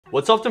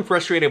What's often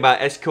frustrating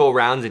about SQL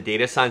rounds and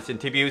data science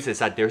interviews is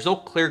that there's no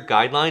clear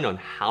guideline on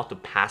how to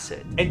pass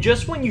it. And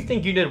just when you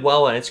think you did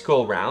well on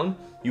SQL round,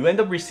 you end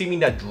up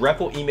receiving that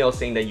dreadful email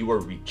saying that you were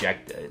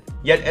rejected.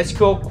 Yet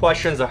SQL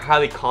questions are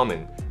highly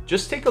common.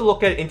 Just take a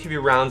look at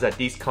interview rounds at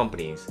these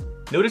companies.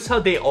 Notice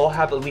how they all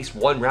have at least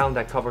one round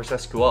that covers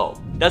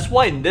SQL. That's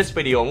why in this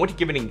video, I want to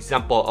give an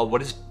example of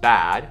what is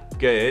bad,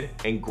 good,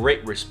 and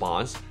great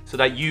response so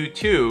that you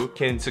too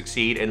can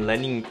succeed in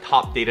landing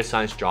top data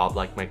science job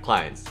like my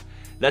clients.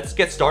 Let's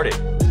get started.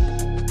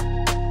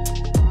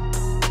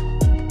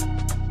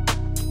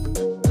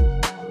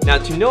 Now,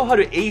 to know how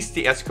to ace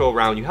the SQL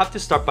round, you have to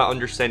start by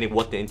understanding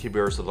what the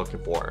interviewers are looking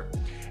for.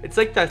 It's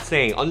like that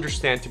saying,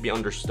 understand to be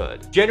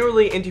understood.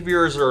 Generally,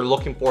 interviewers are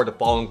looking for the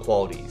following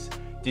qualities.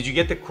 Did you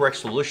get the correct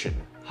solution?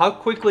 How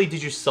quickly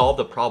did you solve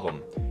the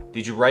problem?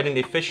 Did you write an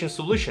efficient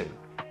solution?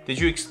 Did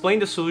you explain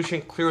the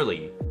solution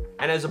clearly?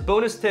 And as a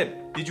bonus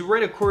tip, did you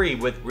write a query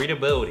with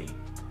readability?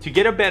 To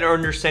get a better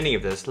understanding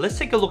of this, let's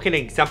take a look at an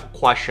example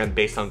question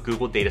based on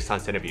Google Data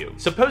Science Interview.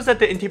 Suppose that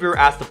the interviewer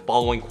asked the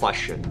following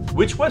question.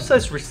 Which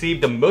websites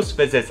received the most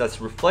visits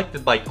as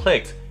reflected by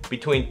clicks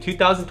between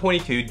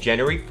 2022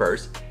 January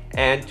 1st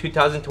and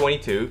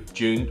 2022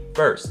 June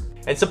 1st?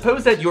 And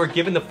suppose that you are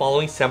given the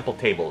following sample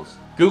tables: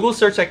 Google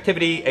search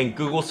activity and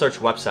Google search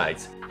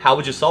websites. How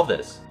would you solve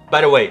this?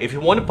 By the way, if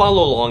you want to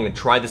follow along and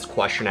try this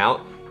question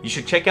out, you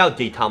should check out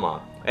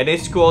Daetama, an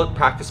SQL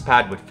practice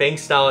pad with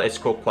Fang-style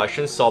SQL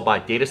questions solved by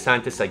data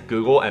scientists at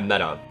Google and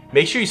Meta.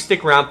 Make sure you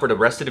stick around for the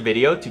rest of the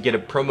video to get a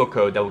promo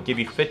code that will give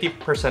you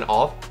 50%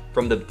 off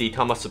from the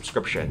Daetama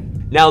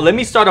subscription. Now, let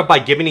me start off by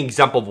giving an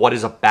example of what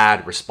is a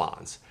bad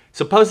response.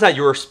 Suppose that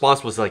your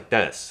response was like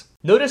this.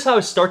 Notice how I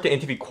start the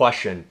interview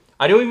question.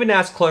 I don't even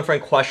ask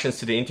clarifying questions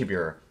to the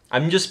interviewer.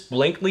 I'm just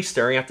blankly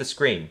staring at the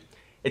screen.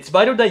 It's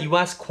vital that you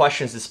ask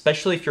questions,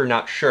 especially if you're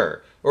not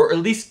sure, or at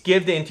least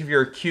give the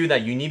interviewer a cue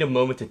that you need a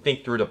moment to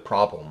think through the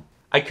problem.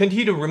 I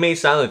continue to remain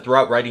silent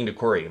throughout writing the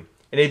query,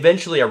 and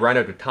eventually I ran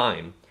out of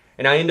time,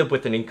 and I end up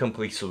with an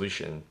incomplete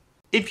solution.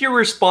 If your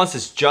response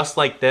is just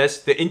like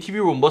this, the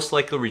interviewer will most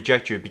likely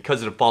reject you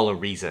because of the following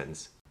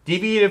reasons: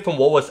 deviated from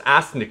what was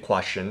asked in the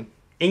question,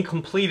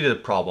 incompleted the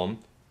problem,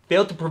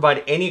 failed to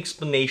provide any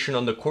explanation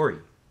on the query.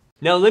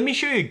 Now let me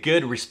show you a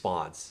good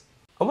response.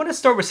 I want to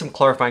start with some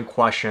clarifying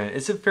question.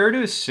 Is it fair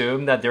to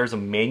assume that there's a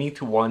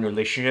many-to-one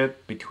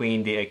relationship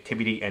between the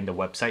activity and the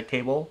website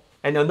table?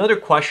 And another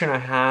question I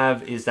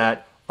have is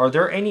that, are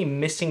there any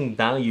missing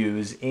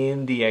values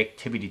in the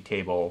activity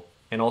table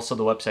and also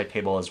the website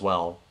table as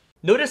well?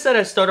 Notice that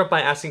I start off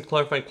by asking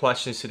clarifying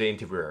questions to the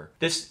interviewer.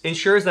 This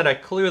ensures that I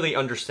clearly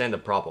understand the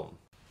problem.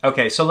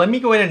 Okay, so let me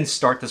go ahead and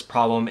start this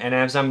problem, and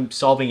as I'm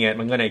solving it,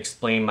 I'm going to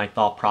explain my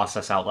thought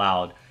process out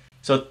loud.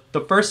 So the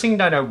first thing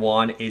that I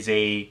want is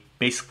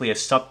basically a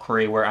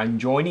subquery where I'm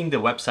joining the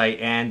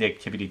website and the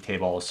activity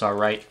table. So I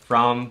write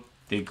from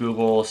the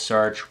Google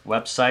search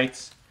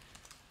websites,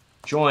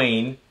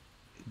 join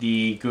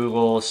the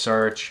Google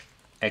search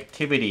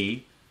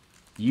activity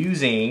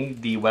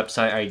using the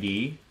website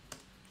ID.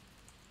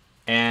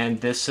 And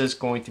this is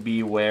going to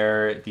be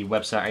where the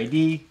website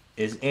ID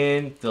is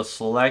in the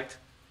select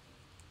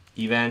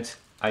event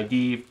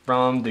ID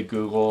from the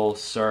Google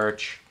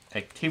search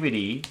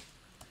activity,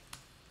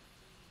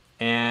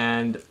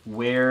 and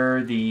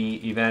where the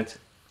event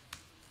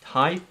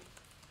type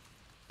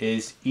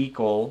is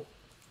equal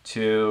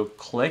to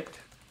clicked,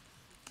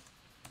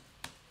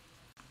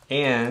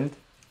 and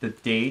the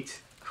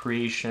date,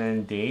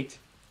 creation date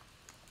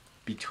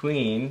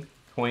between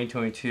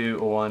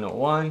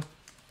 2022-01-01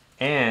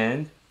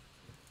 and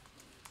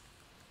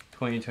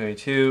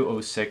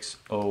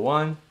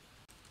 2022-06-01,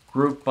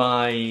 grouped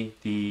by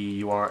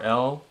the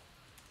URL.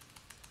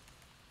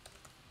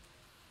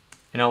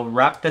 And I'll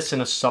wrap this in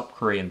a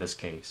subquery in this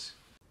case.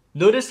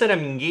 Notice that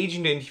I'm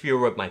engaging the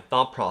interviewer with my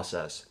thought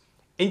process.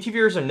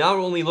 Interviewers are not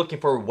only looking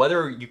for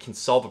whether you can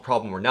solve a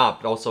problem or not,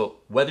 but also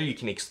whether you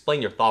can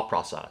explain your thought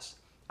process.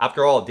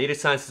 After all, data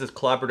science is a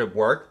collaborative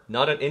work,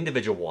 not an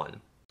individual one.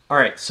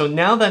 Alright, so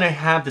now that I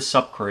have the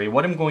subquery,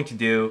 what I'm going to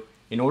do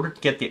in order to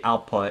get the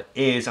output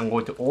is I'm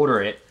going to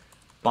order it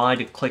by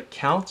the click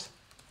count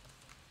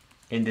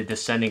in the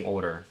descending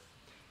order.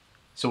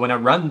 So when I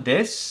run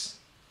this,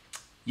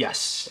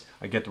 yes,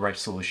 I get the right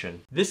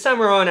solution. This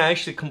time around, I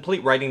actually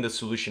complete writing the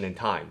solution in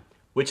time,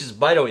 which is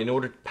vital in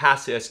order to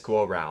pass the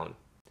SQL round.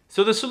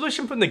 So the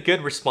solution from the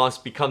good response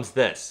becomes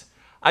this.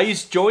 I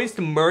use joins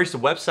to merge the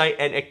website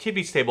and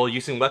activities table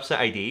using website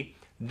ID.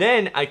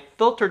 Then I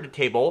filter the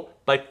table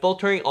by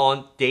filtering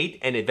on date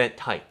and event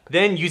type.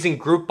 Then using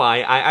group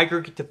by, I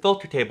aggregate the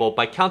filter table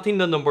by counting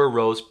the number of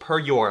rows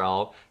per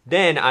URL.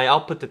 Then I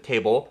output the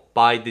table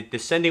by the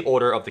descending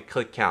order of the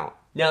click count.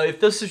 Now, if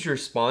this is your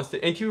response, the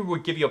interviewer will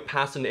give you a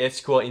pass on the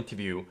SQL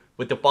interview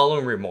with the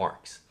following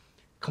remarks.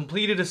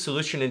 Completed a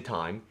solution in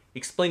time,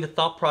 explain the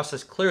thought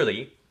process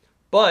clearly,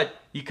 but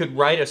you could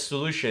write a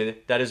solution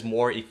that is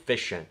more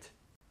efficient.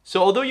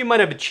 So although you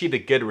might have achieved a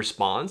good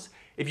response,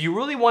 if you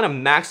really want to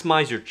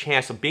maximize your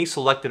chance of being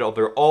selected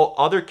over all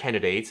other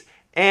candidates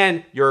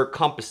and your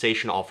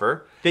compensation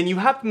offer, then you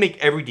have to make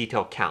every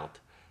detail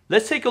count.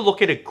 Let's take a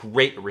look at a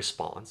great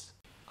response.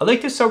 I'd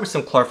like to start with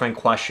some clarifying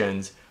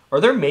questions. Are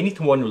there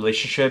many-to-one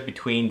relationship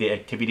between the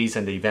activities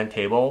and the event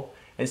table?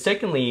 And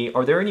secondly,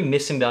 are there any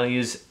missing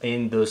values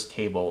in those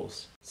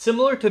tables?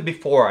 Similar to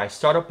before, I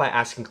start off by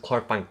asking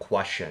clarifying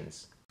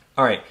questions.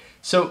 Alright,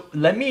 so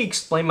let me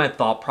explain my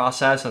thought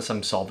process as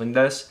I'm solving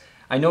this.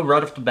 I know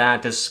right off the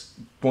bat this is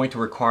going to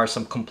require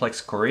some complex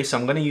query, so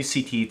I'm going to use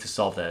CTE to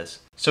solve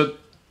this. So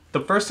the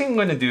first thing I'm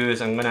going to do is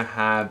I'm going to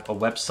have a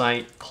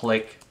website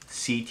click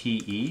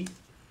CTE.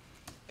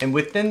 And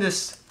within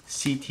this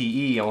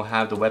CTE, I'll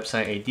have the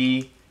website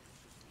ID.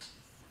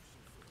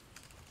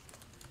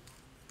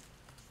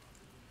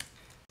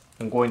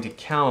 I'm going to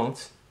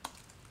count.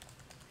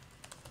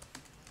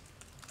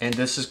 And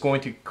this is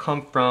going to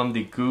come from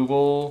the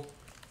Google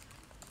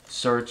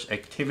search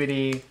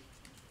activity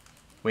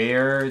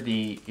where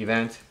the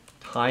event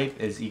type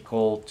is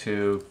equal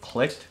to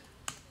clicked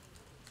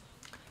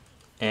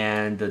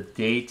and the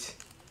date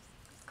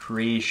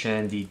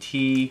creation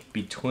DT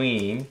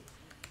between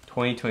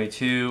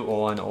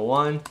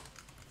 2022-01-01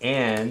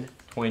 and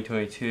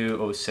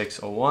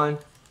 2022-06-01.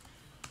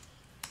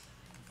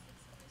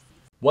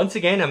 Once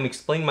again, I'm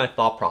explaining my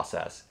thought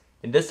process.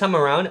 And this time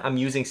around, I'm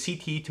using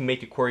CTE to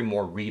make the query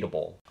more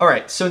readable.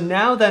 Alright, so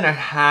now that I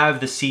have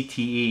the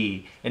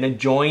CTE and I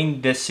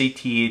joined this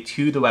CTE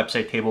to the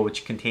website table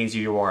which contains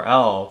the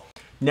URL,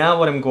 now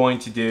what I'm going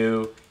to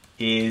do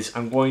is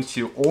I'm going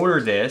to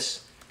order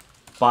this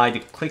by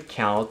the click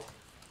count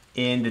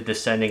in the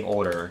descending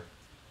order.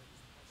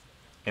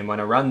 And when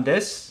I run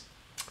this,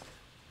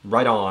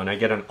 right on, I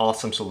get an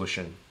awesome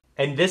solution.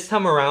 And this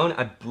time around,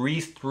 I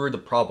breezed through the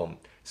problem,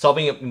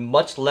 solving it in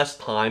much less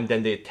time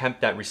than the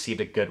attempt that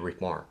received a good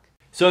remark.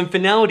 So in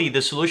finality,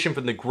 the solution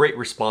from the great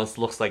response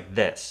looks like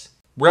this.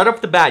 Right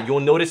off the bat, you'll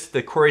notice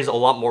the query is a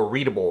lot more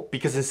readable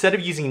because instead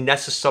of using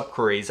nested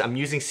subqueries, I'm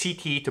using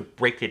CTE to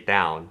break it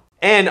down.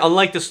 And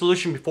unlike the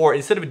solution before,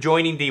 instead of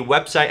joining the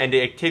website and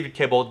the activity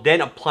table,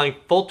 then applying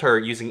filter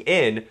using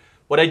in,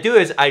 what I do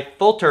is I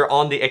filter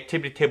on the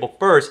activity table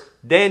first,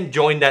 then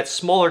join that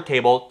smaller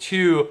table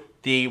to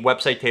the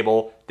website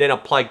table, then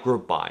apply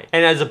group by.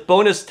 And as a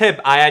bonus tip,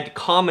 I add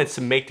comments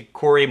to make the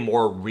query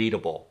more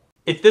readable.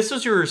 If this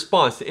was your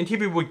response, the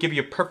interviewer would give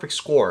you a perfect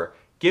score,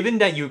 given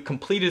that you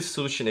completed the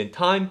solution in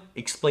time,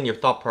 explained your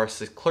thought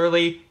process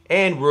clearly,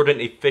 and wrote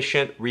an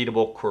efficient,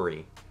 readable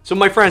query. So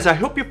my friends, I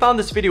hope you found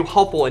this video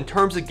helpful in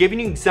terms of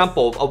giving you an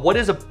example of what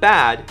is a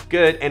bad,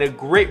 good, and a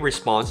great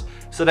response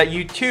so that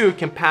you too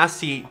can pass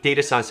the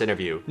data science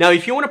interview. Now,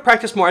 if you want to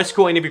practice more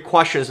SQL interview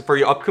questions for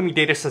your upcoming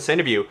data science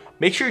interview,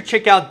 make sure you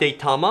check out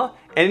Daetama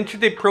and enter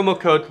the promo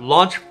code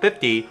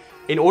LAUNCH50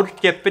 in order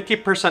to get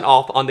 50%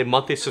 off on the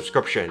monthly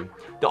subscription.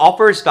 The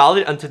offer is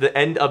valid until the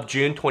end of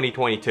June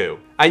 2022.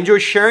 I enjoy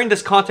sharing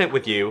this content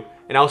with you,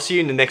 and I'll see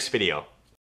you in the next video.